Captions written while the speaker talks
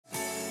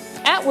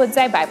At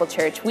Woodside Bible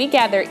Church, we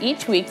gather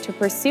each week to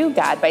pursue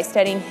God by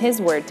studying His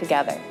Word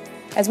together.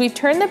 As we've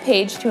turned the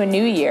page to a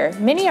new year,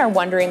 many are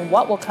wondering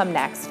what will come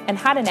next and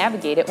how to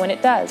navigate it when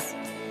it does.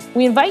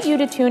 We invite you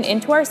to tune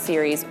into our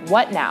series,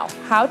 What Now?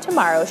 How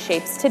Tomorrow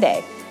Shapes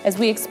Today, as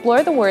we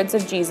explore the words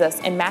of Jesus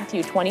in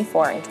Matthew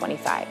 24 and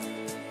 25.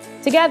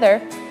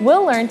 Together,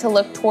 we'll learn to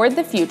look toward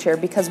the future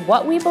because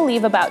what we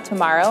believe about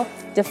tomorrow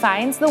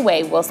defines the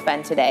way we'll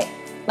spend today.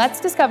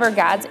 Let's discover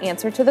God's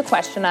answer to the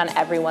question on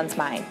everyone's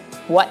mind.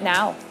 What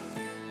now?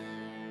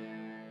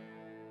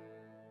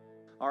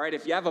 All right,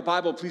 if you have a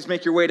Bible, please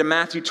make your way to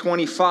Matthew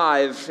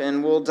 25,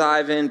 and we'll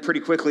dive in pretty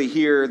quickly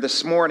here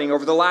this morning.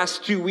 Over the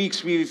last 2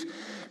 weeks, we've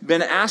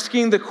been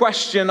asking the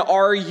question,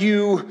 are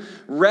you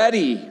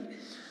ready?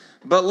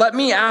 But let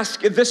me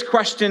ask this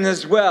question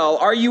as well.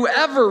 Are you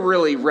ever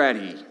really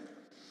ready?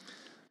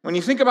 When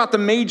you think about the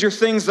major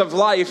things of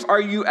life, are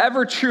you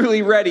ever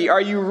truly ready?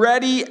 Are you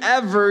ready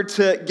ever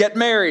to get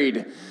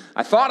married?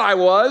 I thought I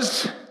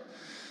was,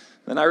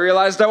 then I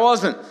realized I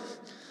wasn't.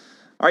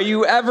 Are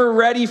you ever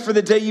ready for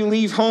the day you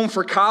leave home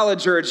for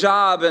college or a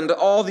job and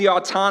all the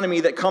autonomy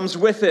that comes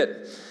with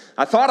it?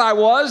 I thought I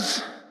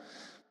was,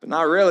 but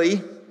not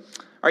really.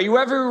 Are you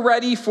ever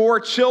ready for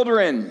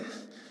children?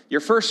 Your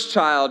first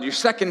child, your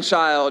second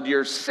child,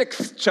 your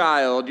sixth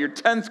child, your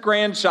 10th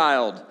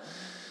grandchild?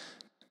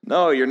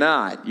 No, you're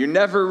not. You're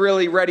never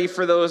really ready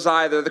for those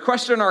either. The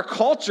question our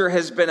culture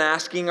has been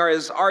asking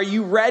is, are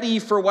you ready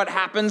for what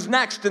happens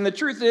next? And the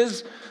truth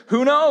is,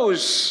 who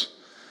knows?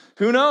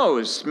 Who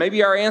knows?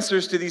 Maybe our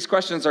answers to these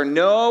questions are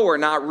no or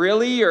not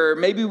really, or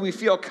maybe we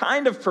feel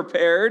kind of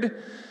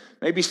prepared.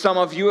 Maybe some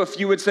of you, if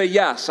you would say,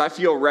 yes, I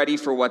feel ready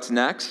for what's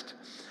next.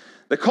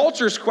 The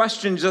culture's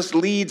question just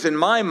leads, in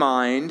my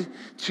mind,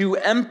 to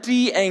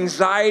empty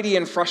anxiety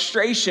and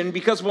frustration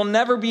because we'll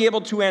never be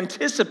able to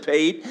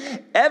anticipate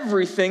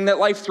everything that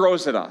life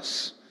throws at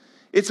us.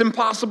 It's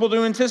impossible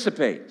to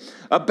anticipate.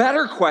 A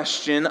better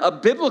question, a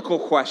biblical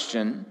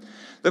question,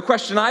 the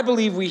question I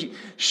believe we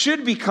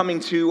should be coming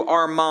to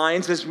our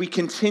minds as we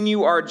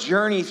continue our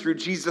journey through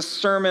Jesus'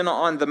 Sermon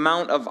on the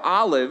Mount of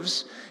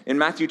Olives in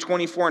Matthew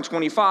 24 and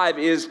 25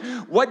 is,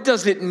 what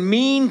does it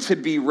mean to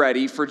be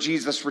ready for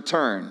Jesus'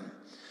 return?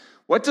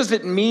 What does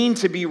it mean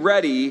to be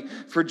ready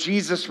for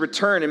Jesus'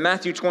 return? In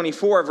Matthew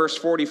 24, verse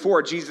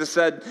 44, Jesus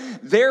said,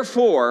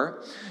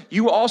 "Therefore,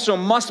 you also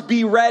must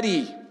be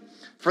ready,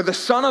 for the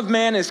Son of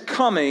Man is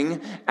coming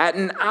at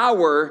an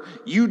hour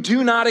you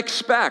do not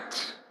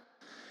expect."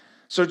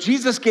 So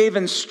Jesus gave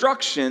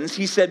instructions.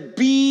 He said,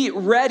 be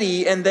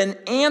ready, and then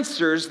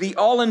answers the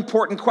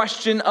all-important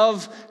question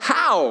of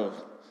how.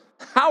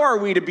 How are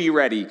we to be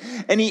ready?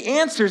 And he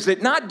answers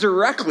it not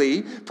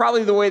directly,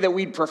 probably the way that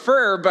we'd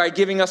prefer, by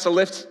giving us a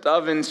list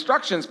of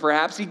instructions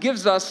perhaps. He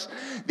gives us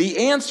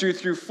the answer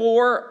through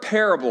 4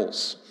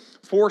 parables,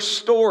 4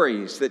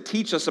 stories that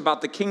teach us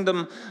about the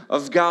kingdom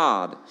of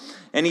God.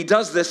 And he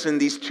does this in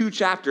these 2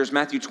 chapters,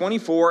 Matthew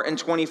 24 and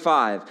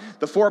 25.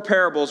 The 4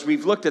 parables,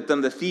 we've looked at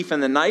them. The thief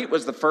in the night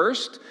was the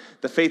first,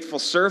 the faithful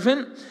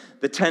servant,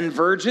 the 10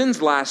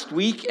 virgins last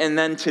week, and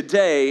then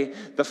today,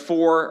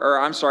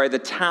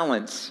 the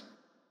talents.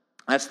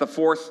 That's the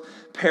 4th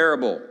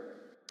parable.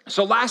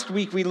 So last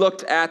week we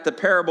looked at the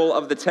parable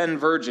of the 10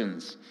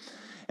 virgins.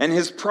 And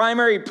his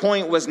primary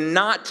point was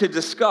not to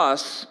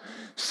discuss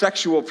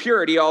sexual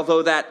purity,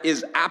 although that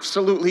is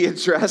absolutely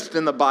addressed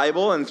in the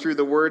Bible and through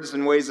the words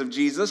and ways of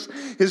Jesus.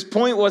 His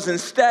point was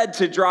instead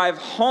to drive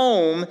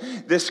home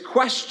this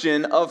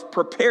question of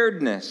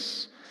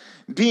preparedness.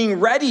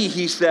 Being ready,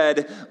 he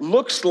said,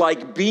 looks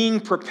like being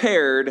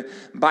prepared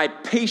by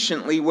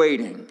patiently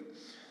waiting.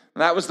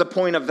 That was the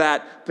point of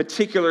that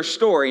particular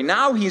story.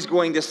 Now he's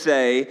going to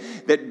say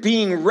that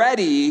being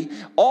ready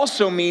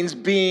also means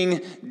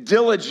being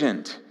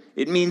diligent.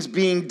 It means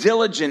being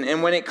diligent.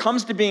 And when it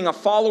comes to being a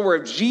follower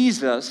of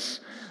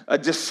Jesus, a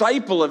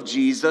disciple of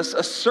Jesus,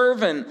 a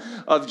servant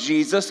of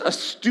Jesus, a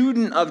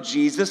student of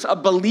Jesus, a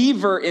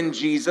believer in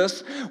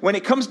Jesus, when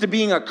it comes to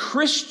being a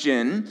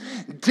Christian,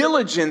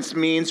 diligence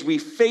means we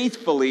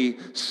faithfully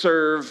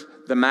serve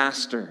the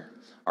Master,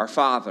 our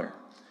Father.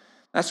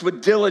 That's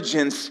what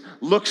diligence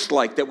looks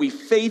like, that we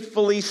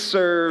faithfully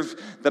serve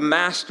the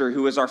Master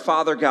who is our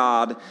Father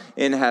God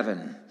in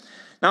heaven.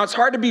 Now, it's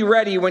hard to be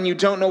ready when you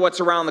don't know what's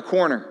around the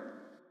corner.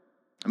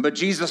 But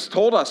Jesus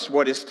told us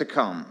what is to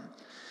come.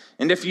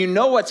 And if you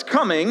know what's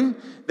coming,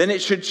 then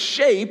it should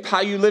shape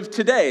how you live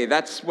today.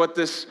 That's what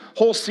this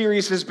whole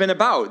series has been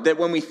about. That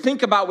when we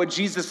think about what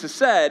Jesus has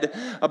said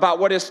about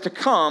what is to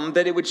come,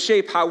 that it would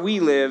shape how we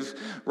live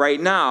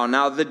right now.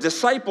 Now, the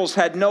disciples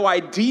had no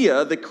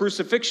idea the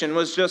crucifixion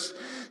was just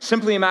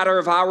simply a matter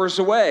of hours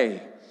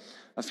away,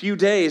 a few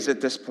days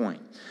at this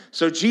point.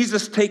 So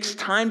Jesus takes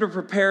time to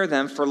prepare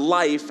them for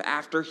life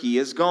after he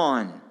is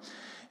gone.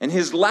 And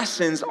his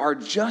lessons are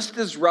just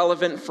as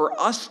relevant for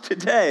us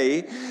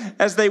today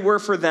as they were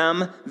for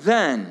them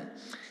then.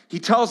 He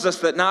tells us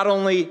that not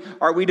only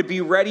are we to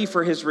be ready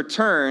for his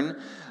return,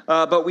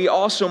 but we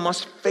also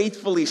must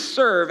faithfully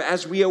serve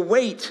as we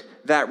await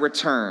that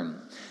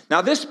return.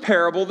 Now, this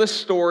parable, this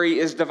story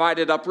is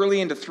divided up really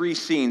into three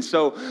scenes.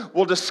 So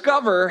we'll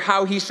discover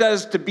how he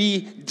says to be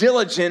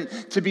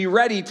diligent, to be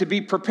ready, to be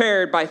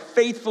prepared by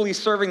faithfully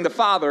serving the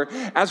Father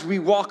as we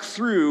walk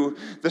through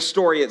the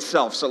story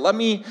itself. So let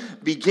me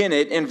begin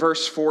it in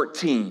verse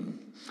 14.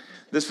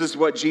 This is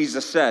what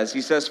Jesus says.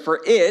 He says, "For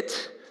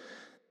it,"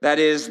 that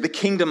is the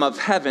kingdom of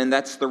heaven,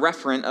 that's the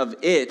referent of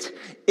it,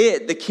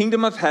 the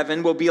kingdom of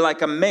heaven, will be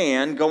like a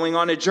man going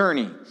on a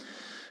journey,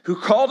 who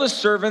called his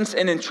servants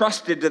and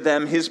entrusted to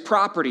them his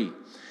property.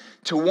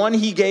 To one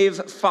he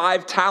gave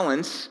 5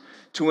 talents,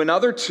 to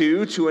another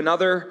 2, to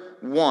another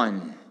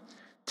 1,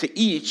 to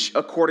each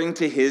according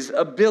to his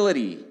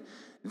ability.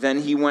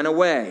 Then he went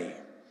away."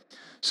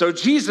 So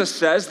Jesus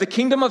says the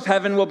kingdom of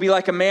heaven will be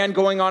like a man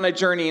going on a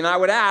journey. And I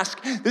would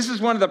ask, this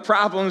is one of the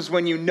problems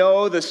when you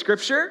know the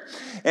scripture,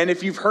 and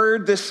if you've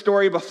heard this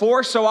story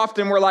before, so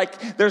often we're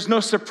like, there's no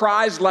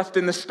surprise left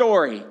in the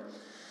story.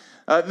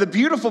 The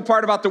beautiful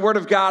part about the Word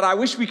of God, I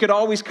wish we could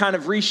always kind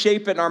of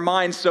reshape it in our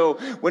minds so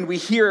when we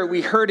hear it,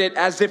 we heard it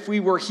as if we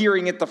were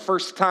hearing it the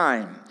first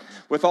time,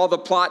 with all the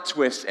plot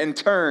twists and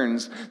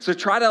turns. So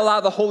try to allow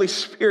the Holy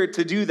Spirit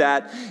to do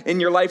that in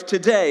your life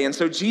today. And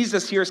so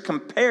Jesus here is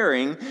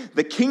comparing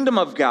the kingdom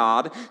of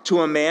God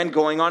to a man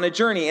going on a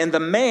journey. And the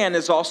man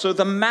is also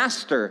the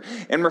master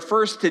and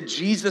refers to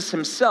Jesus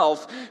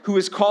himself, who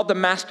is called the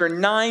master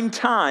 9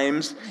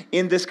 times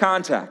in this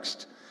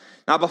context.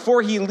 Now,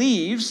 before he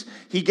leaves,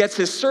 he gets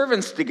his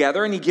servants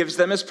together and he gives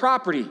them his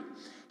property.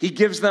 He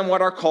gives them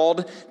what are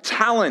called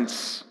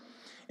talents.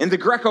 In the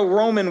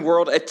Greco-Roman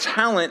world, a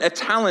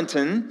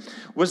talenton,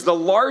 was the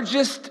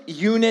largest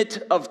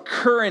unit of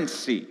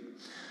currency.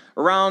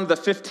 Around the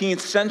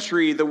 15th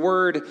century, the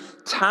word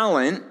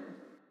talent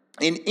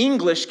in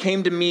English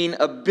came to mean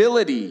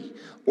ability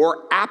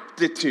or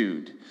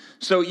aptitude.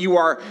 So you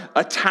are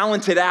a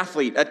talented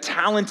athlete, a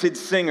talented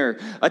singer,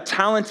 a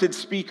talented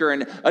speaker,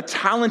 and a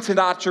talented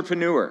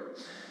entrepreneur.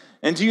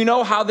 And do you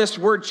know how this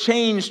word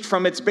changed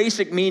from its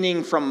basic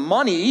meaning from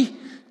money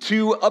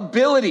to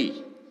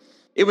ability?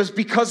 It was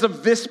because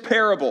of this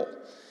parable.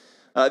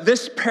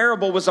 This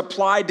parable was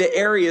applied to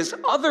areas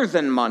other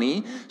than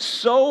money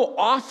so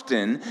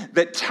often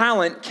that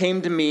talent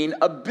came to mean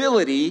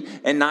ability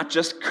and not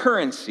just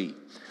currency.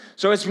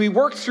 So as we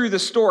work through the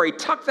story,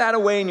 tuck that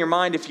away in your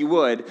mind if you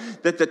would,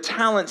 that the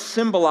talent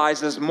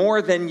symbolizes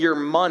more than your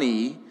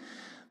money,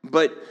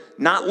 but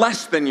not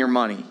less than your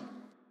money.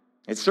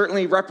 It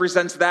certainly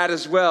represents that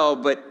as well,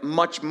 but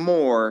much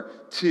more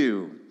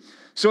too.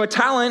 So a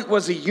talent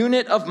was a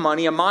unit of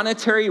money, a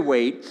monetary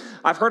weight.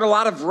 I've heard a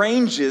lot of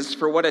ranges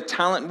for what a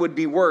talent would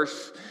be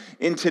worth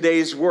in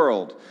today's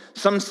world.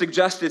 Some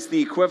suggest it's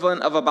the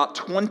equivalent of about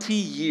 20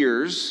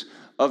 years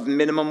of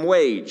minimum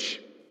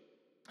wage.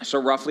 So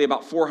roughly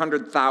about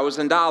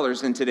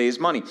 $400,000 in today's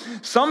money.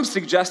 Some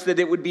suggest that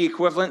it would be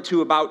equivalent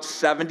to about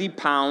 70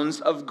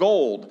 pounds of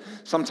gold.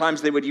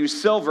 Sometimes they would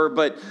use silver,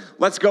 but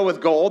let's go with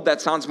gold.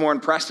 That sounds more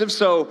impressive.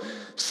 So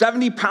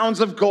 70 pounds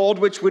of gold,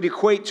 which would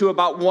equate to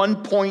about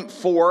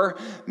 $1.4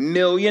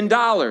 million.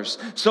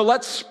 So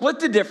let's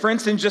split the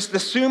difference and just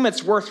assume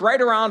it's worth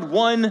right around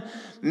 $1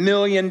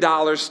 million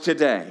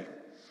today.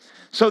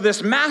 So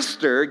this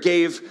master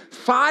gave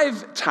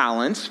 5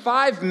 talents,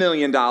 $5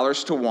 million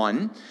to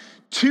one,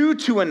 2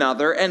 to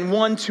another, and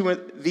 1 to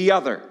the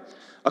other,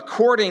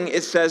 according,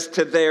 it says,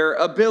 to their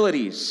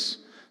abilities.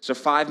 So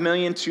 5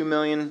 million, 2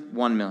 million,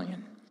 1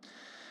 million.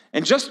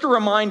 And just to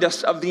remind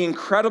us of the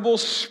incredible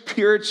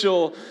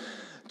spiritual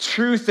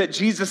truth that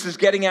Jesus is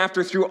getting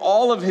after through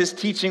all of his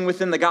teaching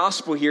within the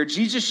gospel here,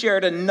 Jesus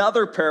shared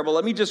another parable.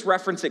 Let me just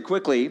reference it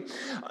quickly.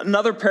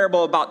 Another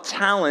parable about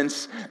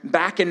talents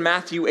back in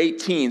Matthew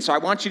 18. So I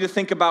want you to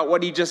think about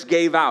what he just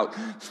gave out.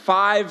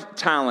 5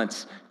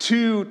 talents,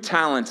 2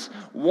 talents,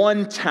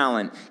 1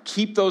 talent.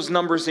 Keep those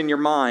numbers in your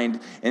mind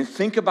and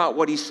think about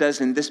what he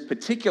says in this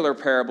particular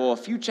parable a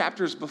few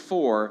chapters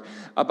before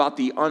about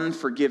the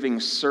unforgiving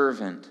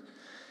servant.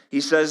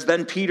 He says,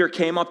 "Then Peter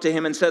came up to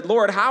him and said,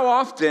 'Lord, how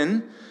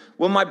often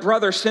will my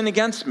brother sin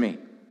against me?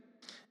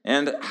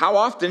 And how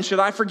often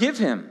should I forgive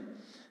him?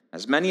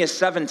 As many as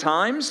 7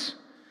 times?'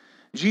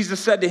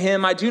 Jesus said to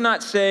him, 'I do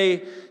not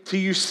say to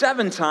you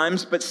 7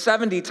 times, but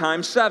 70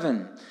 times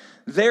 7.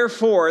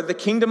 Therefore, the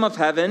kingdom of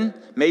heaven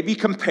may be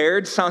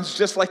compared,'" sounds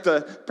just like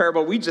the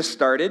parable we just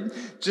started,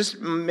 "just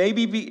may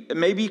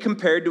be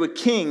compared to a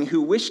king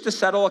who wished to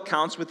settle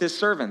accounts with his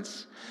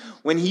servants.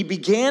 When he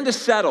began to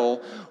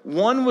settle,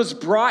 one was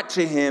brought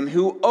to him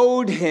who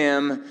owed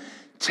him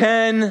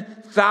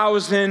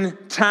 10,000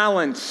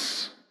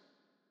 talents.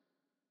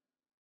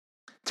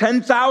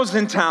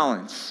 10,000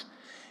 talents.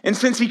 And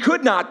since he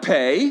could not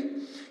pay,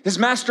 his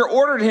master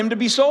ordered him to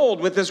be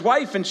sold with his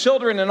wife and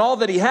children and all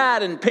that he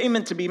had, and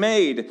payment to be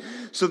made.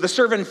 So the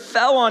servant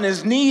fell on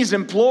his knees,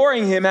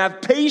 imploring him, 'Have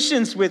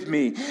patience with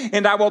me,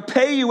 and I will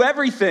pay you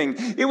everything.'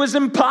 It was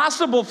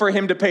impossible for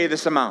him to pay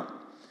this amount.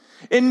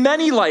 in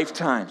many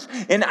lifetimes.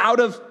 And out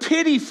of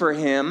pity for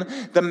him,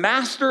 the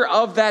master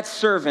of that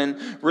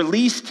servant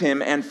released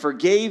him and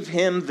forgave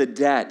him the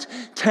debt.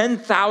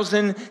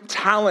 10,000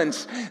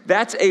 talents.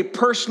 That's a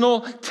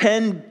personal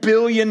 $10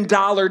 billion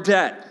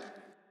debt.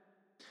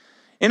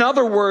 In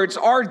other words,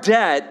 our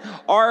debt,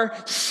 our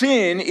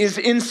sin is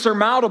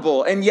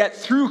insurmountable, and yet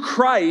through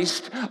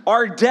Christ,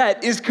 our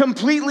debt is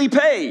completely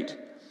paid.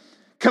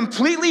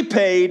 Completely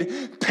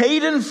paid,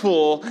 paid in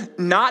full,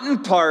 not in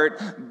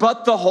part,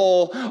 but the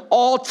whole,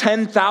 all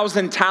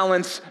 10,000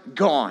 talents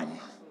gone.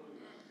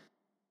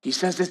 He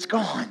says it's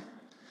gone.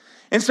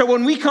 And so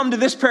when we come to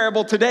this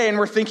parable today and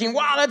we're thinking,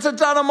 wow, that's a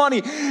ton of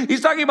money.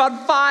 He's talking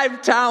about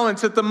 5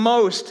 talents at the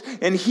most.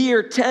 And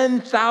here,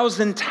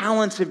 10,000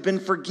 talents have been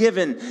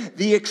forgiven.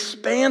 The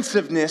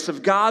expansiveness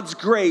of God's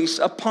grace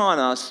upon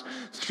us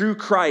through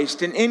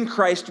Christ. And in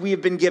Christ, we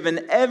have been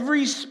given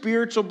every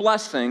spiritual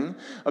blessing,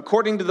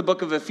 according to the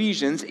book of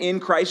Ephesians,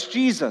 in Christ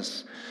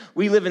Jesus.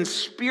 We live in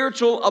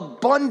spiritual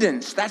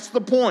abundance. That's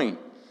the point.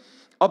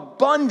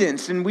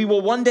 Abundance, and we will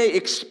one day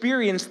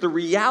experience the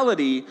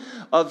reality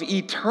of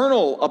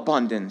eternal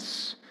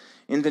abundance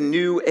in the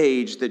new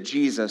age that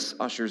Jesus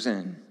ushers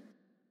in.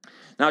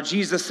 Now,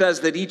 Jesus says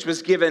that each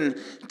was given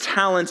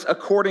talents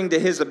according to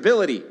his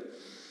ability.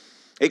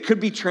 It could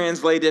be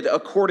translated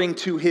according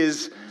to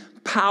his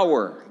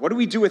power. What do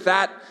we do with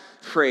that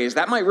phrase?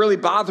 That might really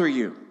bother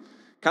you.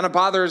 Kind of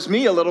bothers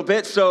me a little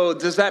bit. So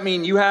does that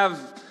mean you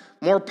have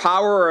more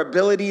power or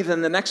ability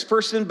than the next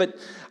person? But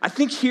I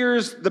think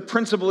here's the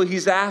principle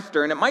he's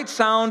after, and it might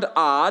sound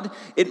odd,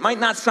 it might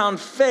not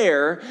sound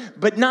fair,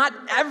 but not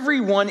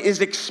everyone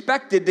is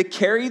expected to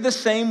carry the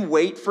same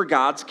weight for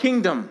God's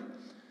kingdom.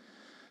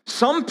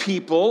 Some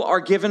people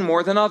are given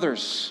more than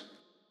others.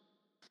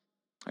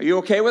 Are you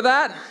okay with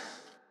that?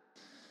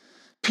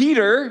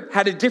 Peter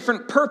had a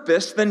different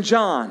purpose than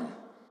John.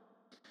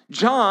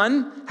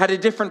 John had a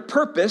different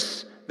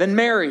purpose than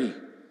Mary.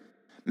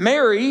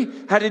 Mary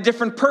had a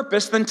different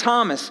purpose than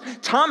Thomas.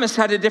 Thomas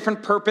had a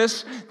different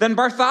purpose than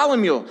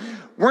Bartholomew.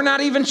 We're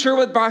not even sure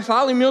what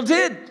Bartholomew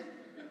did.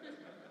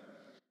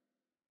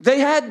 They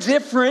had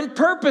different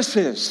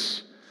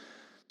purposes.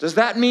 Does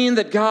that mean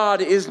that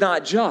God is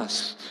not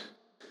just?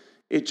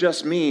 It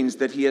just means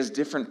that he has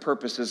different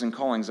purposes and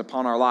callings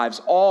upon our lives,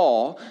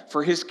 all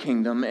for his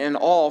kingdom and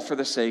all for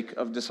the sake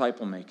of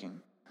disciple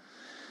making.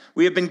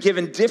 We have been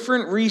given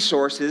different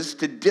resources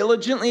to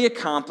diligently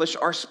accomplish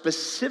our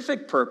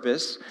specific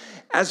purpose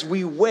as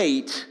we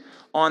wait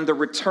on the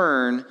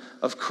return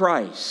of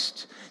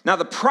Christ. Now,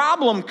 the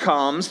problem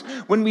comes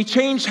when we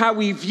change how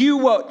we view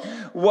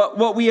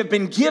what we have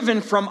been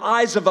given from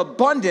eyes of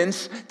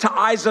abundance to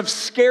eyes of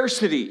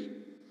scarcity.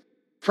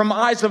 From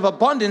eyes of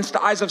abundance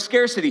to eyes of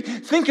scarcity.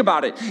 Think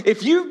about it.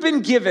 If you've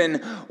been given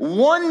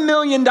 $1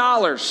 million,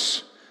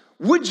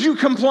 would you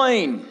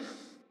complain?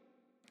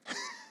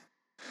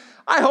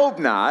 I hope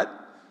not.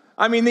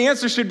 I mean, the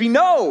answer should be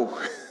no.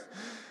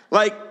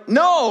 Like,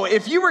 no,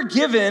 if you were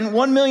given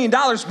 $1 million,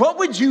 what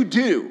would you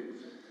do?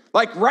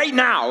 Like right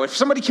now, if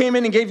somebody came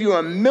in and gave you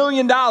 $1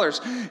 million,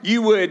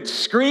 you would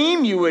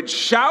scream, you would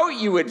shout,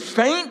 you would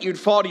faint, you'd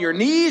fall to your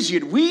knees,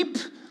 you'd weep.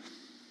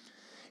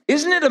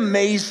 Isn't it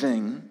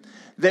amazing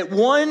that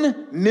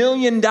 $1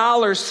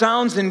 million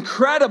sounds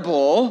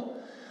incredible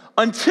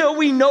until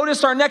we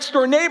notice our next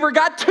door neighbor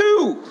got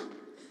 2?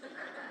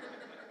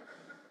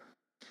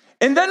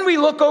 And then we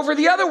look over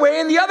the other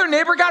way and the other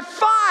neighbor got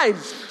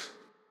 5.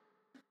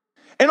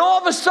 And all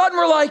of a sudden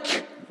we're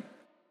like,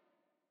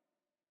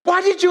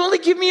 why did you only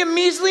give me a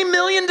measly $1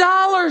 million?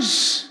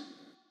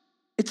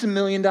 It's $1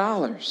 million.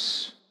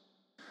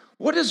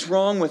 What is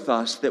wrong with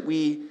us that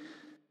we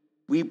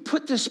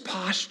put this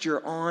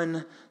posture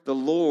on the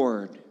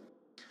Lord?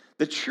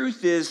 The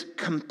truth is,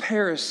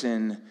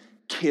 comparison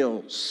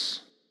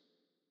kills.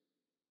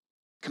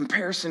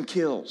 Comparison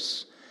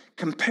kills.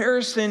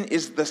 Comparison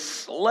is the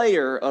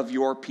slayer of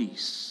your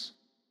peace.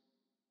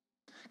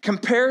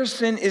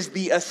 Comparison is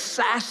the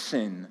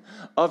assassin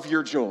of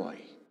your joy.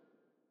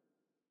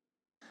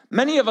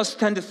 Many of us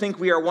tend to think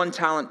we are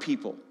one-talent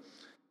people,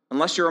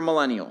 unless you're a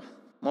millennial.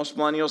 Most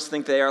millennials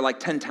think they are like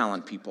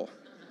 10-talent people.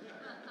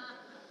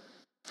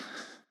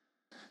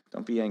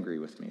 Don't be angry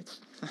with me. It's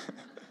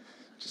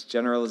just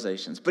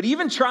generalizations. But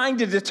even trying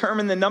to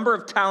determine the number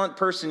of talent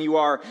person you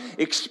are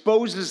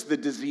exposes the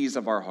disease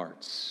of our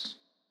hearts.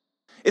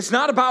 It's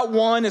not about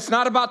 1, it's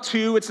not about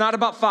 2, it's not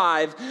about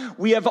 5.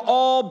 We have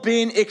all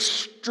been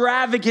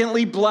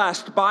extravagantly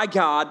blessed by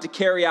God to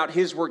carry out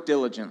his work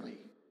diligently.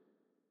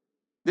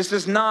 This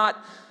is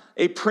not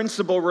a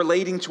principle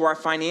relating to our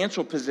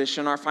financial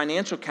position, our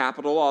financial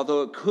capital,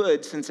 although it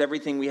could, since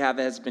everything we have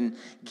has been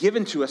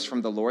given to us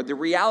from the Lord. The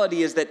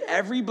reality is that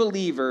every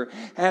believer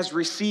has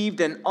received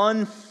an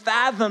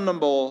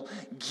unfathomable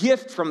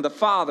gift from the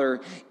Father,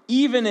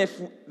 even if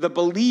the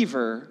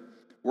believer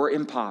were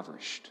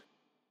impoverished.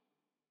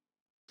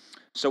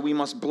 So we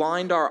must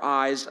blind our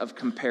eyes of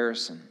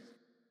comparison.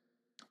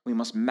 We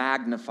must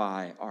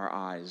magnify our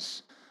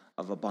eyes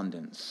of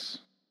abundance.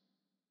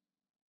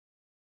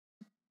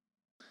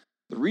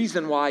 The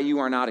reason why you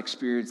are not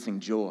experiencing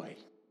joy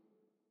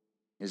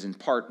is in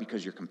part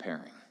because you're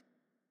comparing.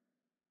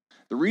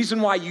 The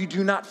reason why you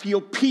do not feel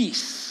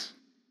peace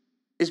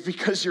is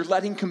because you're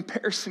letting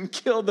comparison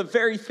kill the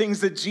very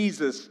things that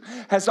Jesus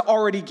has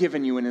already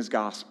given you in his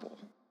gospel.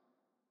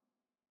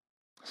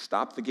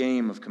 Stop the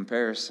game of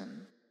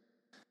comparison.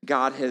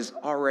 God has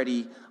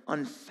already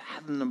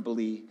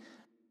unfathomably,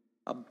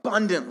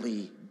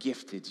 abundantly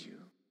gifted you.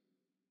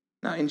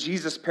 Now, in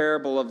Jesus'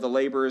 parable of the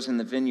laborers in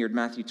the vineyard,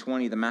 Matthew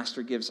 20, the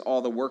master gives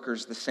all the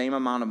workers the same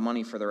amount of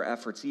money for their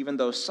efforts, even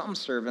though some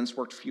servants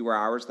worked fewer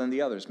hours than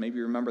the others. Maybe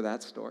you remember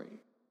that story.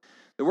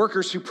 The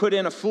workers who put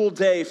in a full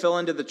day fell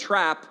into the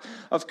trap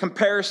of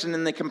comparison,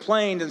 and they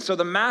complained. And so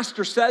the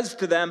master says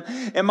to them,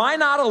 am I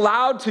not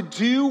allowed to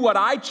do what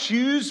I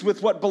choose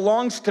with what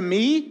belongs to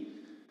me?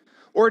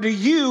 Or do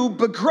you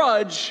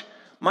begrudge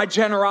my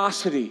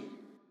generosity?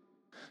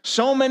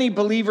 So many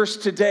believers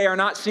today are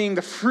not seeing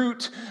the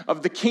fruit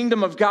of the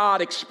kingdom of God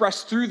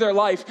expressed through their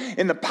life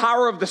and the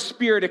power of the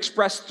Spirit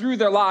expressed through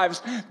their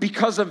lives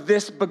because of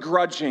this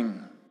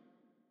begrudging,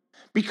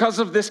 because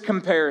of this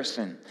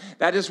comparison.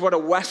 That is what a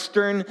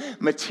Western,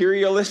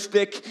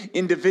 materialistic,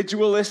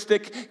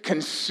 individualistic,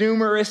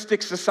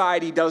 consumeristic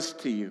society does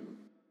to you.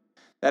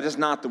 That is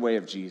not the way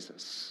of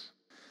Jesus.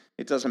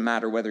 It doesn't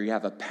matter whether you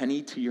have a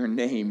penny to your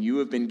name. You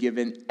have been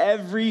given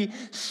every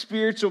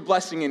spiritual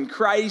blessing in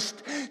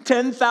Christ,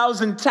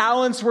 10,000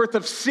 talents worth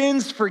of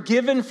sins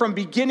forgiven from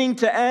beginning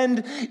to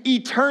end,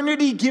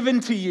 eternity given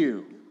to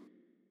you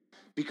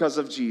because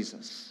of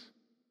Jesus.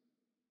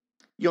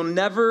 You'll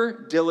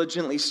never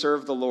diligently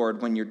serve the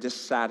Lord when you're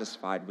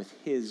dissatisfied with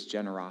his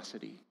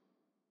generosity.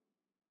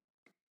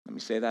 Let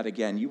me say that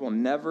again. You will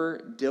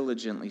never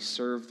diligently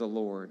serve the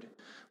Lord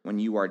when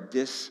you are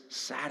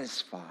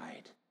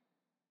dissatisfied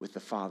with the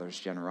Father's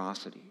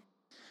generosity.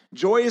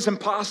 Joy is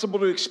impossible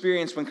to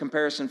experience when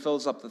comparison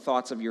fills up the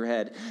thoughts of your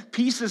head.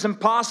 Peace is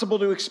impossible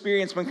to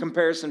experience when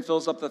comparison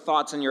fills up the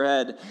thoughts in your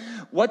head.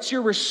 What's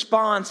your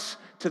response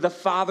to the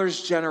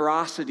Father's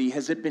generosity?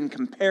 Has it been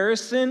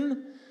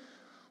comparison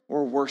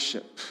or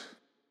worship?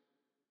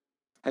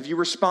 Have you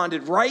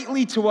responded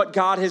rightly to what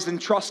God has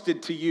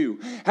entrusted to you?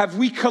 Have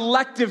we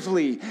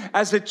collectively,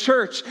 as a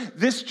church,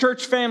 this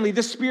church family,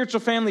 this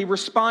spiritual family,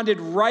 responded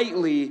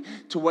rightly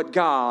to what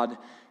God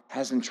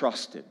has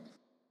entrusted?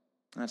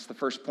 That's the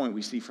first point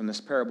we see from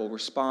this parable.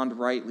 Respond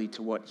rightly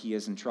to what he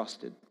has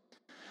entrusted.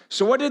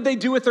 So what did they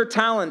do with their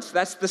talents?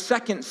 That's the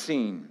second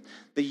scene,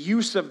 the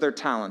use of their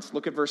talents.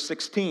 Look at verse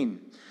 16.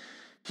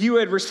 He who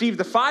had received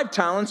the 5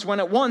 talents went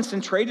at once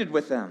and traded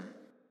with them.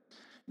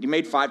 He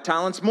made 5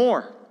 talents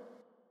more.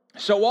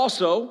 So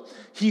also,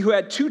 he who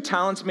had 2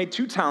 talents made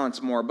 2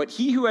 talents more. But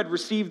he who had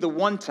received the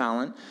 1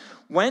 talent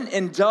went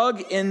and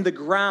dug in the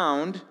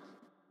ground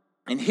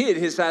and hid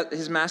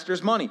his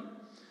master's money.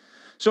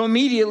 So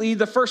immediately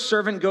the first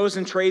servant goes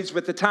and trades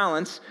with the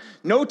talents.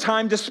 No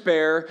time to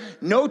spare,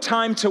 no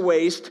time to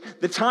waste.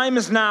 The time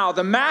is now.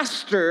 The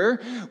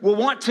master will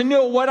want to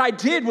know what I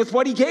did with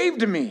what he gave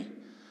to me.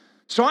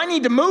 So I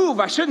need to move.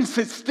 I shouldn't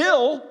sit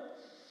still.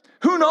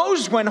 Who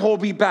knows when he'll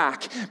be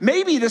back?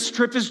 Maybe this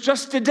trip is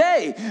just a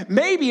day.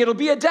 Maybe it'll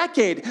be a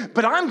decade,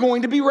 but I'm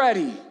going to be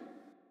ready.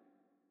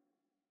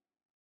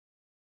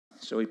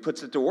 So he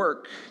puts it to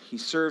work. He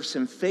serves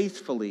him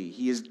faithfully.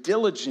 He is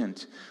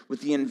diligent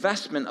with the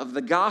investment of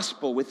the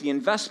gospel, with the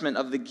investment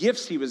of the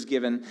gifts he was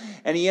given,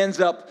 and he ends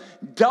up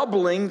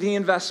doubling the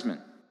investment.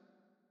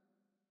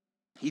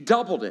 He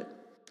doubled it.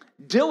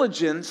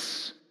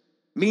 Diligence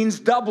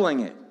means doubling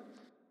it.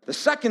 The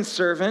second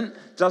servant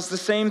does the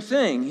same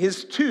thing.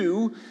 His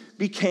 2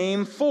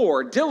 became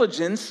 4.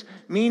 Diligence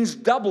means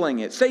doubling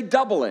it. Say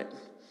double it.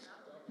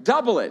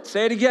 Double it.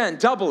 Say it again.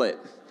 Double it.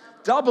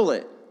 Double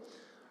it.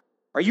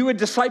 Are you a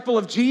disciple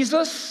of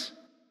Jesus?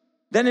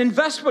 Then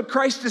invest what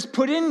Christ has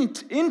put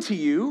into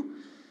you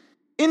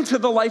into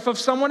the life of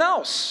someone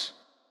else.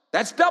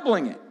 That's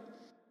doubling it.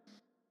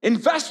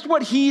 Invest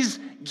what he's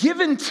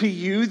given to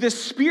you,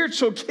 this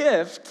spiritual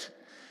gift,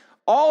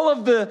 all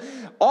of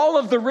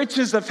the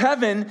riches of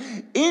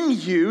heaven in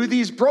you,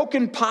 these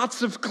broken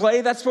pots of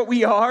clay. That's what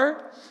we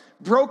are.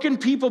 Broken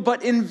people,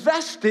 but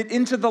invest it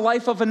into the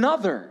life of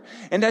another.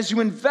 And as you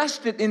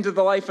invest it into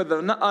the life of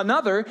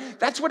another,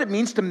 that's what it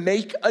means to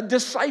make a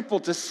disciple,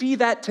 to see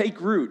that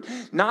take root,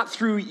 not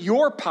through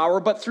your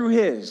power, but through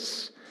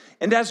his.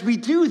 And as we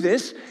do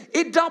this,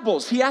 it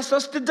doubles. He asks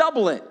us to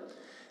double it.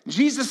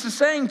 Jesus is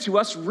saying to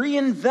us,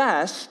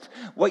 reinvest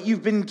what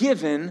you've been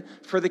given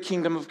for the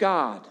kingdom of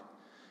God.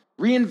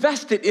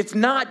 Reinvest it. It's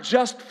not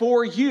just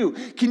for you.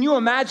 Can you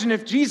imagine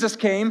if Jesus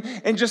came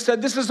and just said,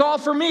 this is all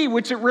for me,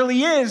 which it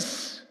really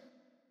is?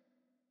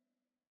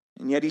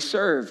 And yet he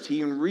served.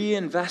 He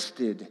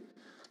reinvested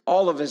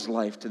all of his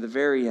life to the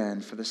very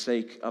end for the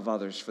sake of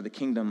others, for the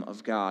kingdom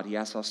of God. He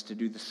asks us to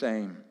do the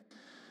same.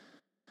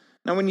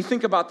 Now, when you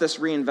think about this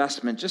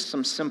reinvestment, just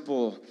some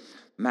simple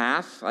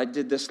math. I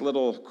did this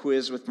little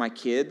quiz with my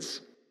kids.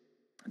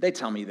 They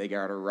tell me they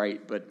got it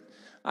right, but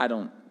I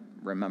don't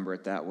remember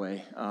it that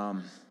way.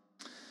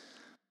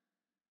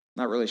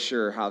 Not really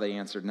sure how they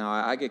answered. Now,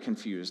 I get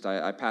confused.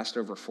 I passed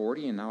over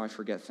 40, and now I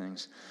forget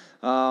things.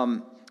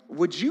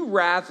 Would you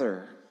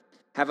rather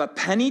Have a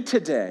penny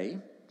today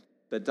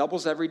that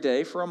doubles every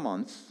day for a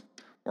month,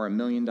 or $1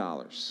 million?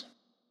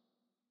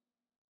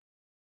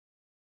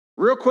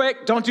 Real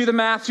quick, don't do the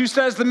math. Who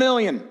says the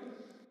million?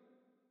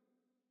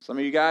 Some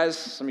of you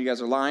guys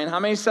are lying. How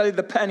many studied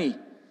the penny?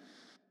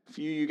 A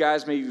few of you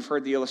guys, maybe you've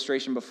heard the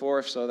illustration before.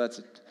 If so, that's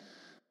it.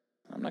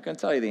 I'm not going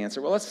to tell you the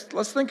answer. Well,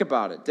 let's think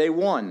about it. Day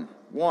 1,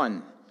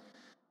 1.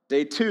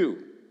 Day 2,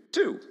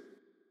 2.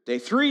 Day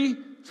 3,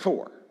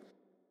 4.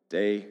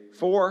 Day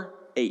 4,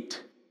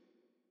 8.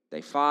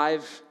 Day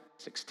 5,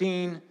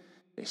 16.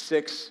 Day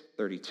 6,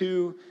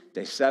 32.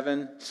 Day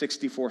 7,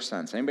 64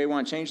 cents. Anybody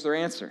want to change their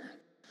answer?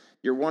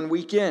 You're 1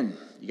 week in.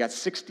 You got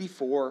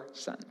 64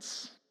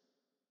 cents.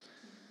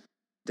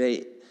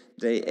 Day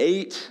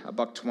 8,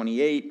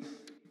 $1.28.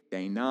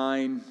 Day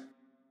 9,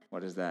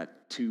 what is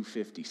that?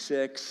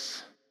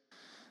 $2.56.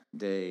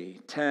 Day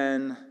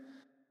 10,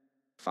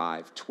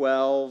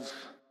 $5.12.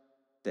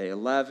 Day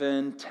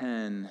 11,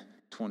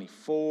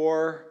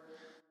 $10.24.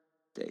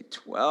 Day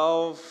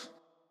 12,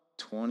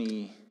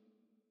 40.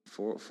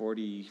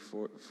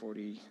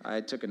 I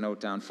took a note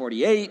down.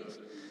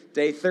 48.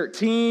 Day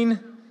 13,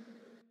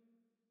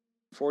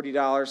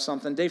 $40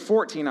 something. Day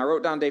 14, I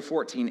wrote down day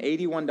 14,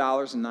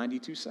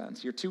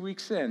 $81.92. You're 2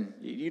 weeks in.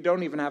 You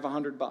don't even have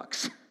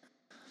 $100.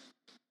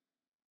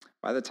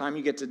 By the time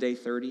you get to day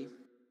 30,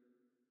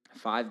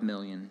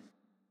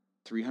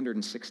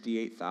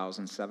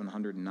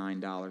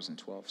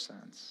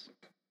 $5,368,709.12.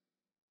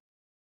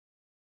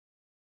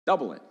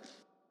 Double it.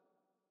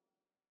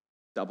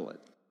 Double it.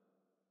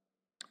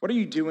 What are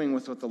you doing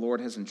with what the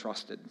Lord has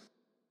entrusted?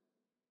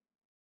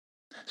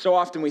 So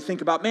often we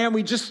think about, man,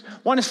 we just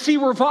want to see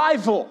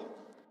revival.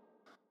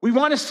 We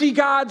want to see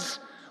God's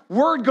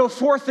word go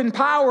forth in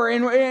power,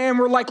 and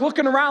we're like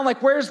looking around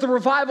like, where's the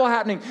revival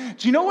happening?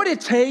 Do you know what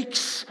it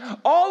takes?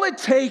 All it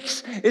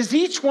takes is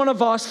each one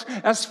of us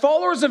as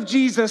followers of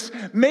Jesus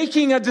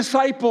making a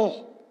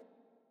disciple.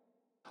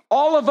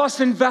 All of us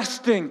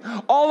investing,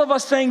 all of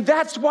us saying,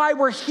 that's why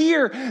we're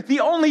here.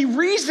 The only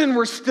reason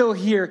we're still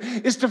here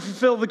is to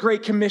fulfill the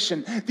Great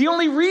Commission. The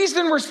only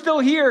reason we're still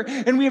here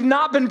and we have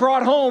not been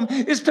brought home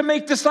is to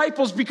make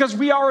disciples, because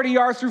we already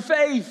are through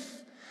faith.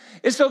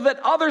 Is so that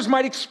others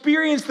might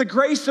experience the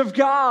grace of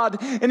God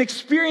and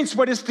experience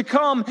what is to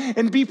come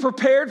and be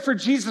prepared for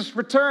Jesus'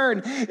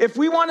 return. If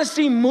we want to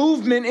see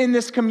movement in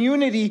this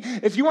community,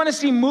 if you want to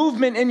see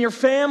movement in your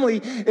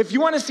family, if you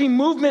want to see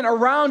movement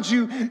around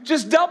you,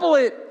 just double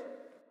it.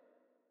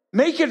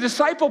 Make a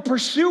disciple,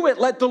 pursue it,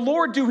 let the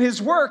Lord do his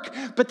work,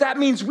 but that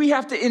means we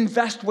have to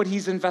invest what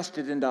he's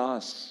invested into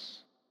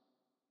us.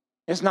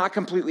 It's not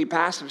completely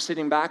passive,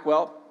 sitting back,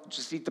 well,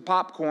 just eat the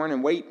popcorn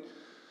and wait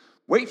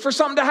for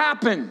something to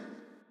happen.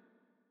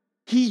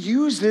 He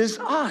uses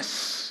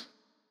us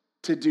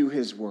to do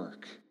his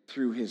work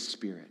through his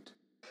Spirit.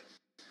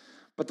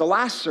 But the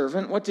last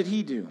servant, what did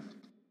he do?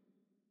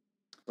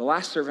 The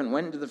last servant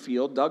went into the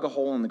field, dug a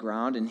hole in the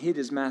ground, and hid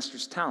his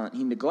master's talent.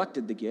 He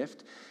neglected the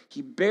gift.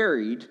 He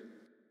buried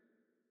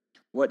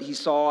what he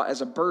saw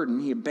as a burden.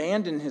 He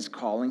abandoned his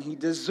calling. He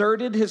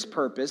deserted his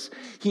purpose.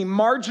 He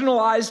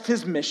marginalized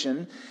his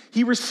mission.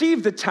 He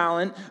received the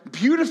talent,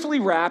 beautifully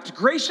wrapped,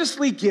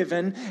 graciously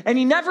given, and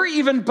he never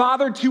even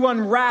bothered to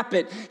unwrap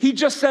it. He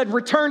just said,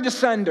 return to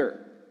sender.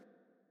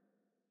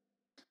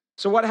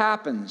 So what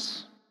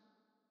happens?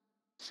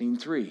 Scene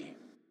 3,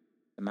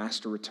 the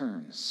master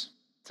returns.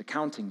 It's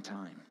accounting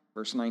time.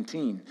 Verse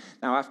 19,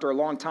 now after a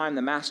long time,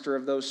 the master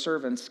of those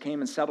servants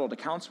came and settled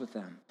accounts with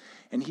them.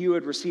 And he who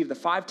had received the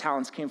 5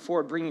 talents came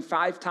forward, bringing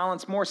 5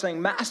 talents more, saying,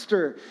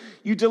 Master,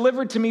 you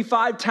delivered to me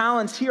 5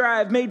 talents. Here I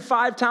have made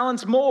 5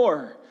 talents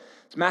more.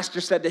 His master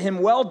said to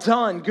him, well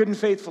done, good and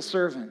faithful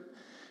servant.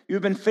 You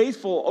have been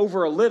faithful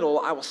over a little.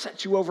 I will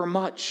set you over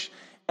much.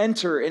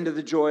 Enter into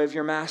the joy of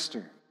your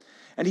master.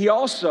 And he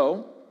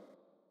also,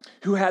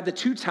 who had the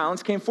 2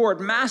 talents, came forward.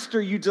 Master,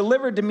 you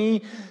delivered to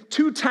me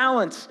 2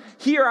 talents.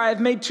 Here I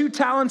have made 2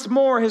 talents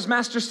more. His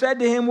master said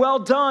to him, well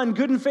done,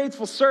 good and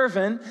faithful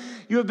servant.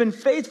 You have been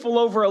faithful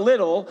over a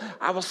little.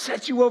 I will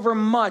set you over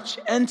much.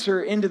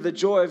 Enter into the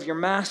joy of your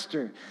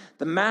master.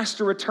 The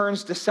master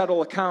returns to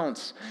settle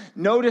accounts.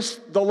 Notice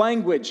the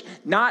language,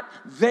 not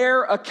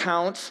their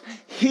accounts,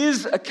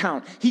 his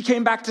account. He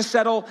came back to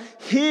settle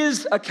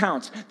his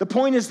accounts. The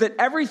point is that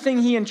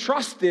everything he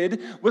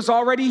entrusted was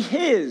already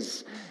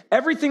his.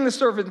 Everything the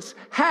servants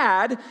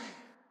had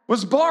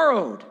was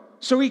borrowed.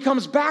 So he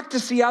comes back to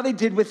see how they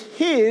did with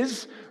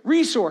his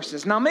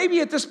resources. Now,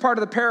 maybe at this part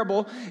of the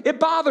parable, it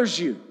bothers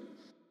you.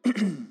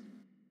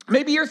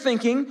 Maybe you're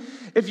thinking,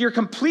 if you're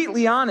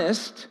completely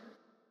honest,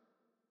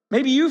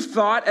 maybe you've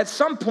thought at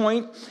some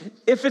point,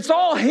 if it's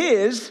all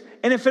his,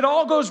 and if it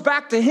all goes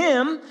back to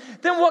him,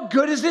 then what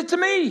good is it to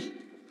me?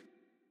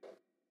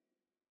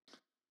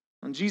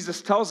 And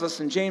Jesus tells us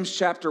in James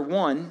chapter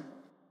 1,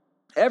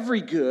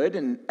 every good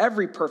and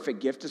every perfect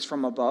gift is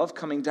from above,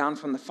 coming down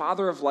from the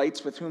Father of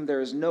lights, with whom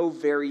there is no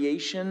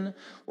variation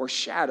or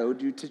shadow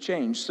due to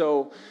change.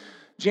 So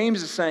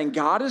James is saying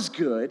God is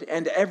good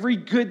and every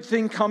good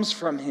thing comes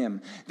from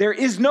him. There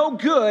is no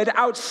good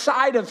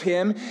outside of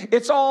him.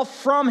 It's all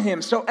from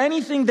him. So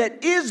anything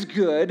that is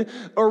good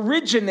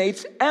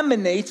originates,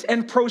 emanates,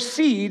 and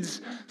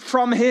proceeds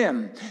from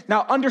him.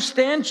 Now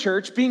understand,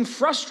 church, being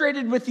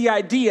frustrated with the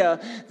idea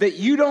that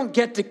you don't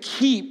get to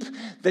keep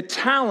the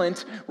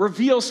talent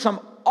reveals some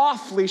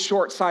awfully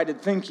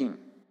short-sighted thinking.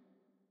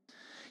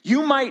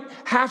 You might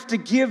have to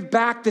give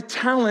back the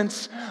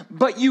talents,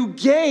 but you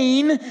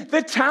gain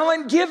the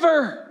talent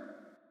giver.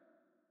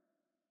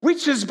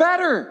 Which is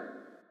better?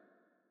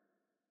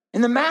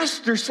 And the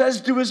master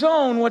says to his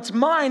own, what's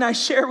mine I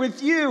share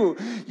with you.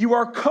 You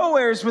are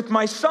co-heirs with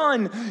my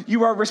son.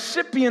 You are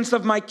recipients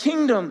of my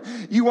kingdom.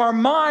 You are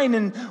mine,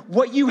 and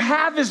what you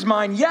have is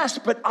mine. Yes,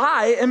 but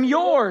I am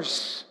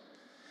yours.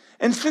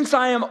 And since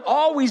I am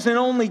always and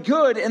only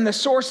good and the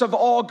source of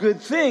all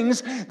good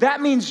things, that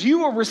means you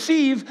will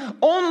receive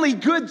only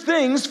good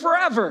things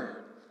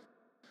forever.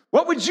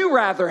 What would you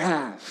rather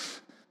have?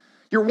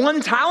 Your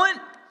one talent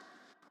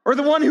or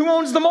the one who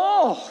owns them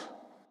all?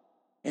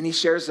 And he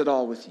shares it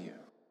all with you.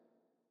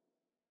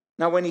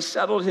 Now, when he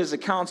settled his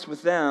accounts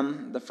with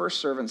them, the first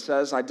servant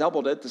says, I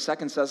doubled it. The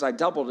second says, I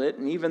doubled it.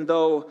 And even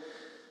though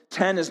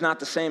 10 is not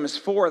the same as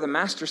 4, the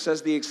master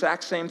says the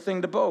exact same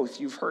thing to both.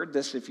 You've heard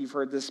this if you've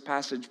heard this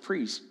passage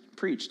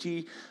preached.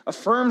 He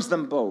affirms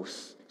them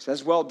both. He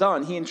says, well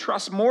done. He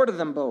entrusts more to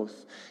them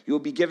both. You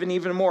will be given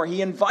even more.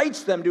 He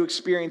invites them to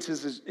experience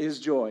his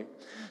joy.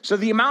 So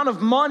the amount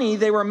of money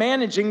they were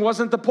managing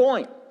wasn't the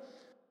point.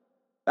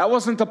 That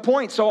wasn't the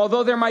point. So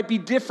although there might be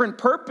different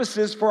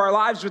purposes for our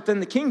lives within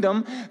the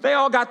kingdom, they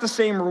all got the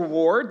same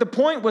reward. The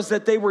point was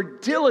that they were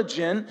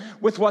diligent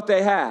with what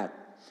they had.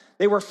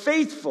 They were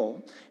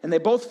faithful, and they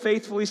both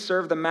faithfully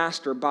served the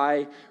master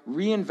by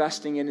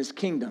reinvesting in his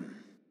kingdom.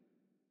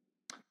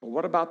 But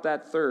what about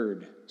that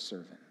third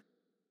servant?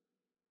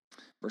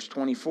 Verse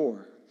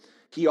 24,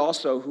 he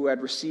also, who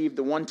had received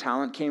the 1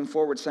 talent, came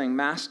forward saying,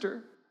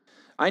 Master,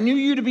 I knew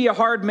you to be a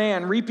hard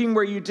man, reaping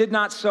where you did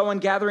not sow and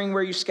gathering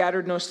where you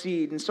scattered no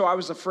seed. And so I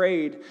was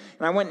afraid,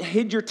 and I went and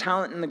hid your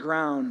talent in the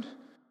ground.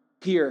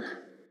 Here,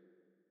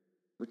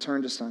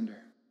 return asunder.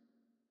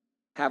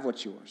 Have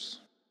what's yours.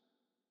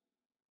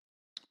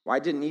 Why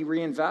didn't he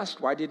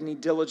reinvest? Why didn't he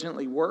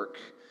diligently work?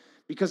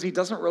 Because he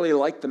doesn't really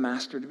like the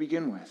master to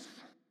begin with.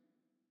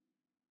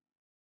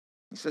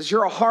 He says,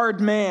 you're a hard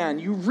man.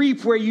 You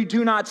reap where you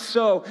do not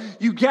sow.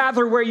 You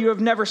gather where you have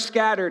never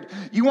scattered.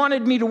 You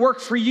wanted me to work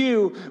for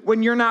you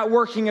when you're not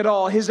working at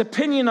all. His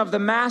opinion of the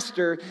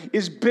master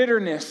is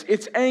bitterness.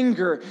 It's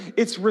anger.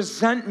 It's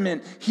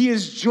resentment. He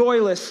is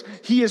joyless.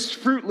 He is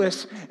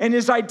fruitless. And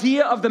his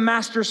idea of the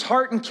master's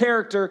heart and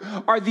character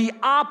are the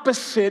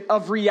opposite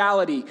of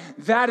reality.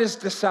 That is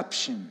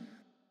deception.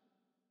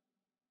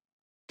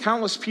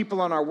 Countless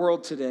people in our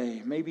world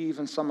today, maybe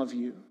even some of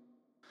you,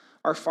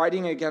 are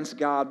fighting against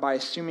God by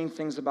assuming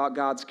things about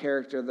God's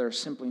character that are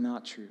simply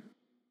not true.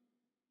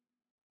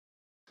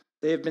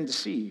 They have been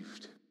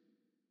deceived.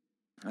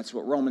 That's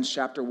what Romans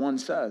chapter 1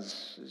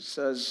 says. It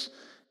says,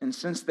 and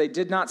since they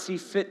did not see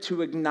fit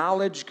to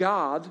acknowledge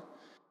God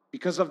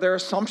because of their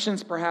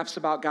assumptions perhaps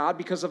about God,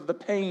 because of the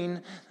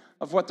pain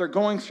of what they're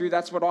going through,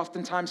 that's what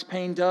oftentimes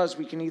pain does.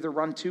 We can either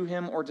run to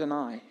him or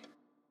deny.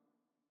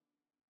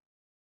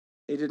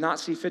 They did not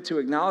see fit to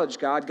acknowledge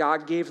God.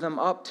 God gave them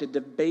up to a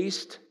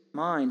debased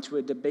mind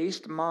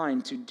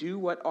to do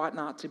what ought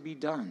not to be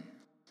done.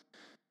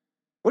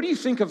 What do you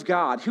think of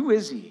God? Who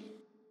is he?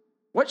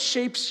 What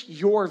shapes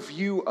your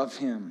view of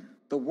him?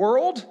 The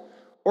world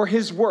or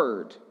his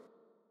word?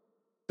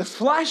 The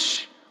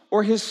flesh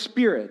or his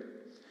spirit?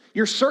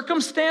 Your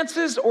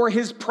circumstances or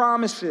his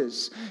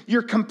promises?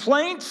 Your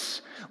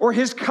complaints or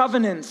his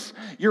covenants?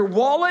 Your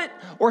wallet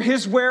or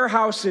his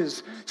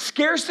warehouses?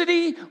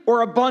 Scarcity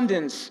or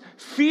abundance?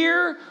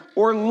 Fear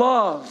or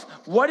love?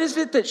 What is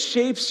it that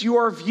shapes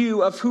your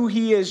view of who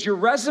he is? Your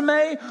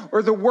resume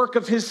or the work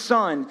of his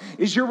son?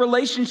 Is your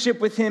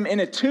relationship with him in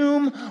a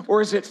tomb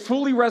or is it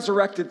fully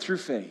resurrected through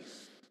faith?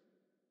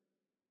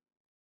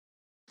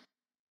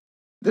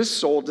 This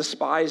soul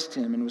despised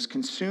him and was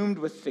consumed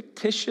with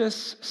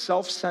fictitious,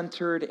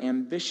 self-centered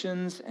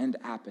ambitions and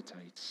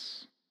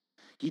appetites.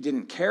 He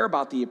didn't care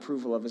about the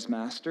approval of his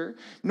master,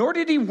 nor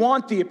did he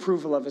want the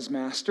approval of his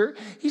master.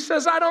 He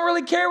says, I don't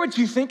really care what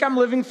you think. I'm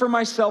living for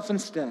myself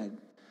instead.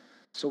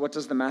 So what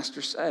does the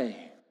master say?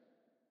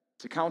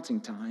 It's accounting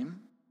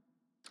time.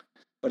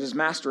 But his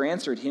master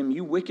answered him,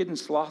 you wicked and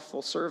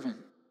slothful servant.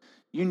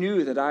 You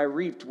knew that I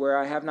reaped where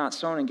I have not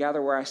sown and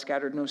gathered where I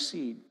scattered no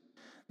seed.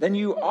 Then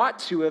you ought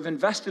to have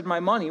invested my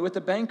money with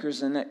the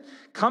bankers, and at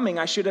coming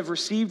I should have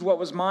received what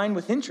was mine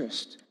with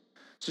interest.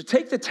 So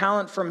take the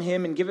talent from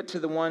him and give it to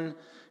the one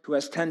who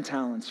has 10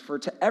 talents. For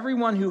to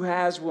everyone who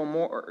has will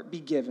more be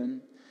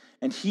given,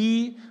 and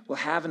he will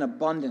have an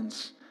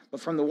abundance. But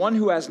from the one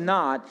who has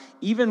not,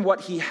 even what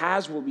he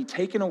has will be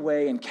taken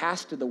away and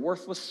cast to the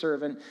worthless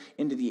servant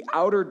into the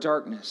outer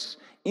darkness.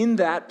 In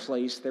that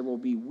place there will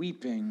be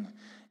weeping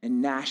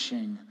and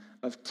gnashing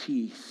of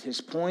teeth.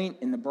 His point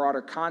in the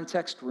broader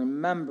context,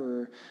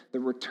 remember the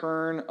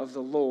return of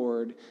the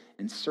Lord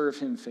and serve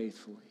him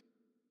faithfully.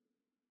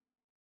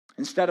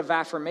 Instead of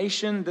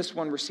affirmation, this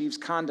one receives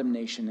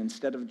condemnation.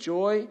 Instead of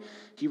joy,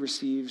 he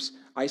receives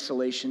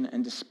isolation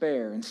and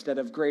despair. Instead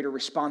of greater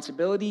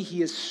responsibility,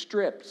 he is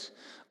stripped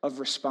of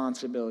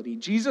responsibility.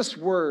 Jesus'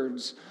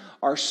 words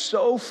are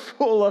so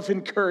full of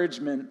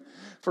encouragement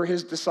for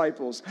his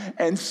disciples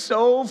and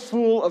so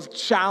full of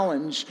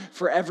challenge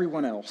for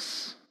everyone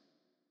else.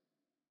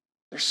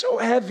 They're so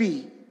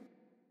heavy.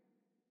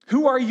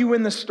 Who are you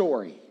in the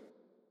story?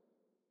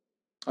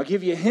 I'll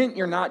give you a hint,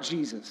 you're not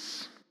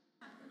Jesus.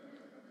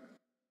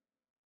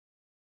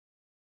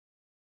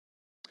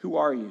 Who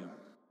are you?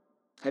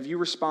 Have you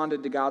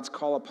responded to God's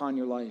call upon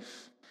your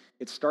life?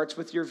 It starts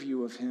with your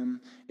view of him.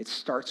 It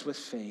starts with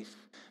faith,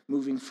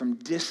 moving from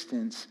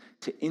distance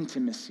to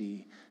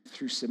intimacy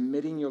through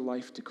submitting your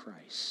life to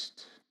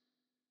Christ.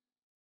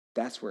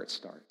 That's where it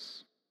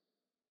starts.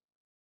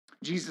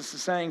 Jesus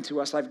is saying to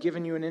us, I've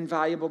given you an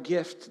invaluable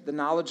gift, the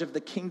knowledge of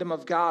the kingdom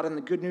of God and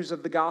the good news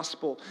of the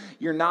gospel.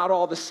 You're not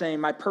all the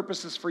same. My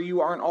purposes for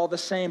you aren't all the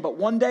same, but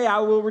one day I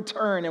will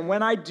return, and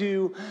when I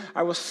do,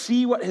 I will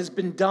see what has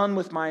been done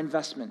with my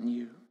investment in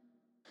you.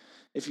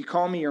 If you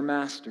call me your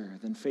master,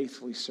 then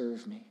faithfully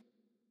serve me.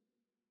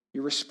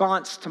 Your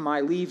response to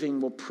my leaving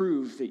will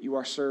prove that you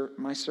are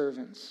my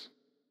servants.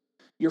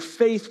 Your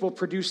faith will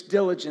produce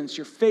diligence.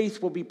 Your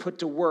faith will be put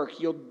to work.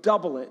 You'll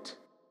double it.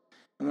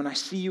 And when I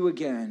see you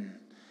again,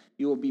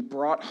 you will be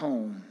brought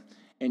home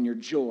and your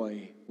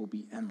joy will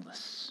be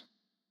endless.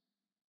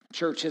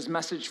 Church, his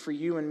message for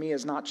you and me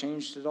has not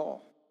changed at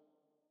all.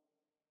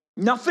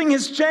 Nothing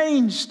has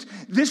changed.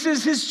 This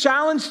is his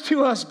challenge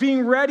to us.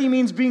 Being ready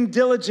means being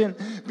diligent.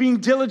 Being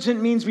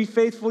diligent means we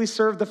faithfully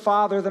serve the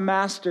Father, the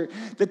Master.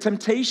 The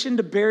temptation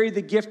to bury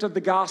the gift of the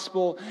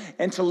gospel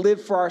and to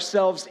live for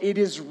ourselves, it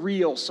is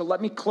real. So let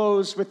me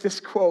close with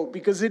this quote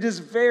because it is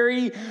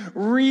very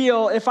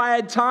real. If I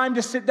had time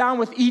to sit down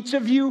with each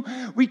of you,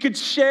 we could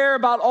share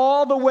about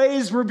all the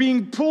ways we're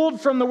being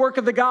pulled from the work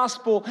of the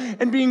gospel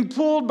and being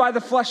pulled by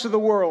the flesh of the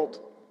world.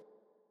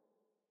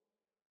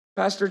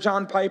 Pastor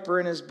John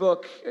Piper, in his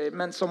book, it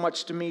meant so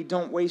much to me,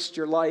 Don't Waste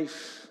Your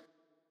Life.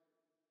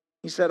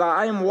 He said,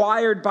 I am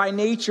wired by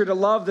nature to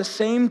love the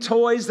same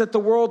toys that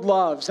the world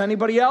loves.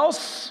 Anybody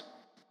else?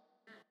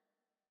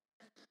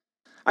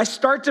 I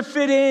start to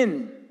fit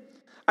in.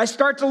 I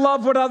start to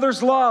love what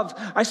others love.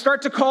 I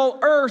start to call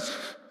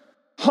earth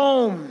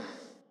home.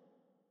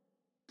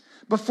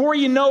 Before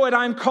you know it,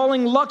 I'm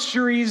calling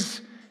luxuries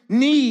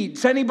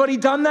needs. Anybody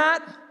done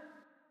that?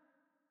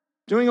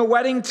 Doing a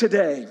wedding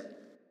today.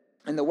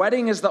 And the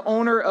wedding is the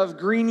owner of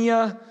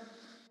Greenia,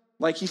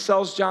 like he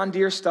sells John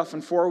Deere stuff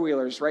and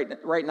four-wheelers right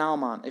in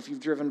Almont, if you've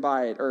driven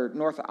by it, or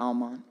north of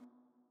Almont.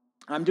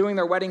 I'm doing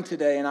their wedding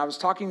today, and I was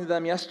talking to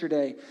them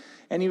yesterday,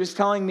 and he was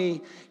telling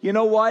me, you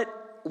know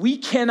what? We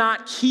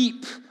cannot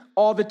keep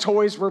all the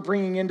toys we're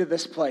bringing into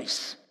this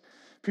place.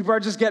 People are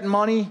just getting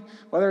money,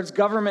 whether it's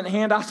government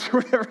handouts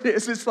or whatever it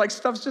is. It's like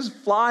stuff's just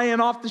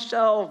flying off the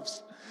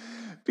shelves.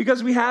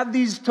 Because we have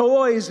these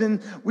toys and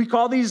we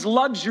call these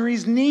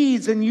luxuries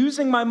needs and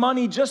using my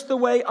money just the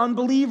way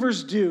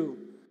unbelievers do.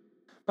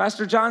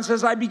 Pastor John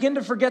says, I begin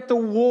to forget the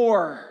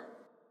war.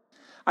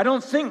 I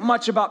don't think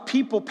much about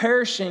people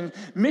perishing.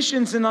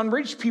 Missions and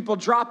unreached people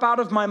drop out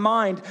of my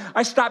mind.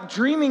 I stop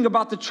dreaming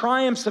about the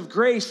triumphs of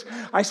grace.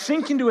 I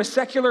sink into a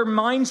secular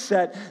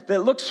mindset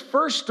that looks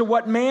first to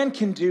what man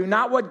can do,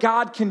 not what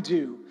God can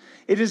do.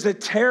 It is a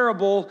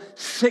terrible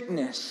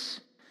sickness.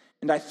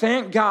 And I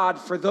thank God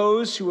for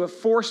those who have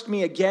forced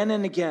me again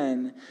and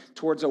again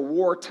towards a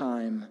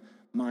wartime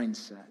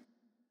mindset.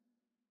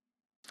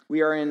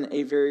 We are in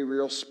a very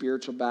real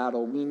spiritual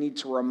battle. We need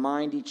to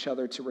remind each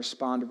other to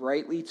respond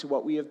rightly to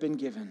what we have been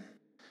given,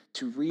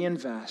 to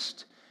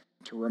reinvest,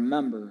 to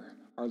remember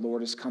our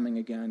Lord is coming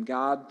again.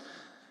 God,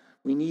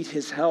 we need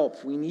his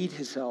help. We need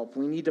his help.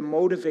 We need to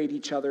motivate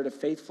each other to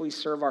faithfully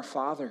serve our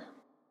Father,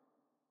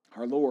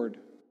 our Lord,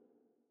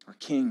 our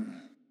King,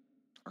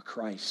 our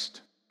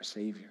Christ, our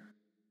Savior.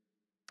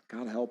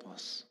 God, help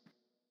us.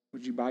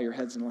 Would you bow your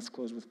heads and let's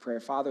close with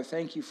prayer. Father,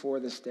 thank you for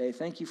this day.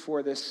 Thank you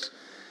for this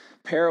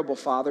parable,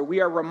 Father.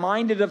 We are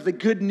reminded of the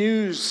good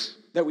news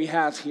that we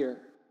have here.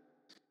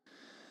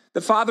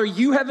 The Father,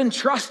 you have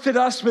entrusted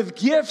us with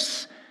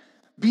gifts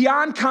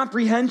beyond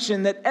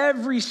comprehension, that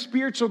every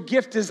spiritual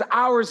gift is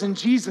ours in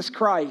Jesus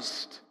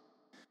Christ.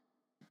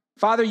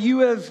 Father, you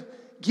have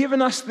given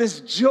us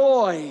this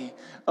joy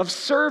of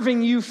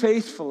serving you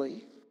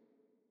faithfully.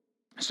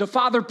 So,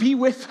 Father, be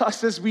with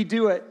us as we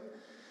do it.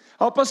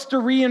 Help us to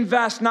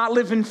reinvest, not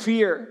live in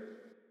fear.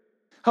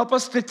 Help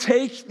us to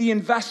take the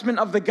investment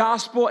of the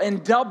gospel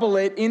and double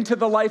it into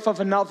the life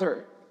of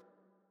another.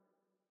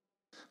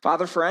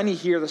 Father, for any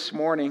here this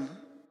morning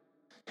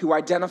who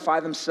identify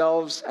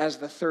themselves as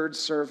the third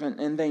servant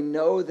and they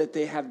know that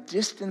they have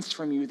distance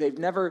from you, they've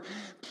never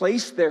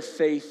placed their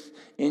faith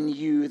in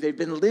you, they've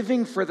been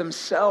living for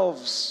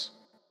themselves,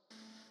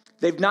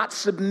 they've not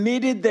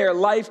submitted their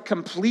life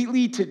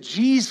completely to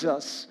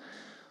Jesus.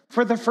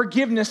 for the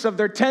forgiveness of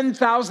their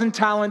 10,000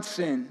 talent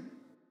sin.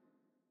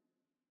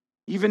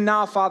 Even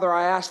now, Father,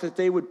 I ask that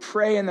they would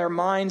pray in their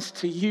minds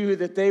to you,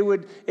 that they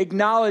would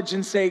acknowledge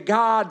and say,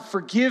 God,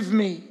 forgive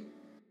me.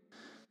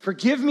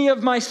 Forgive me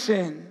of my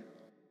sin.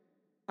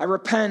 I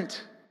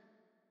repent.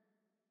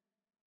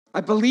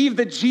 I believe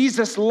that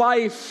Jesus'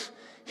 life,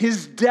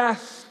 his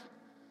death,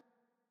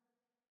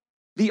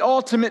 the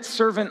ultimate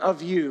servant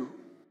of you,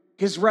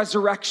 his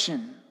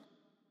resurrection,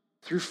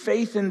 through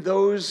faith in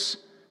those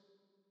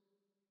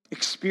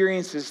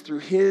experiences, through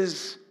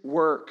his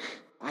work,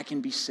 I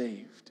can be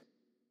saved.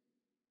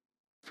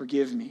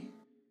 Forgive me.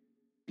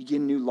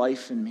 Begin new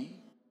life in me.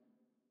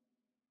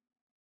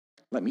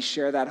 Let me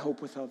share that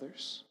hope with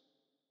others.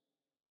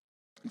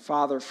 And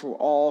Father, for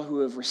all who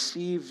have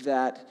received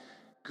that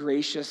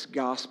gracious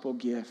gospel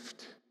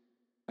gift,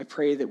 I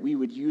pray that we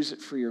would use it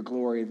for your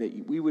glory,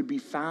 that we would be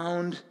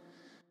found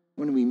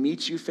when we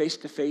meet you face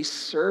to face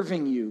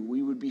serving you.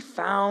 We would be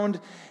found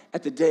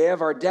at the day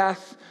of our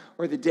death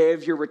or the day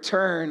of your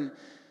return,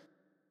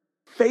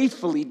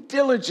 faithfully,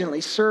 diligently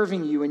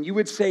serving you, and you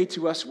would say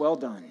to us, well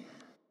done.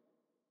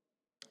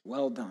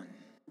 Well done.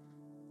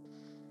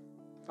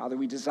 Father,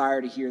 we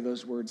desire to hear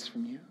those words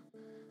from you.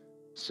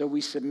 So we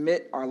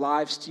submit our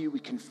lives to you. We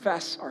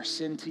confess our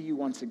sin to you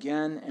once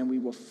again, and we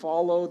will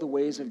follow the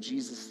ways of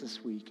Jesus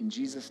this week. In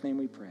Jesus' name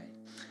we pray.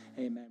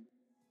 Amen.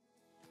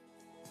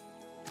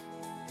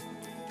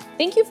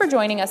 Thank you for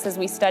joining us as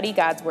we study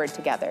God's Word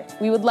together.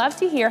 We would love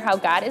to hear how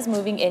God is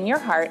moving in your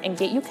heart and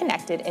get you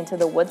connected into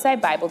the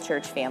Woodside Bible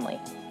Church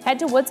family. Head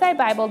to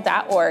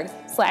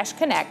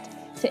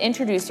woodsidebible.org/connect to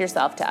introduce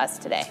yourself to us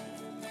today.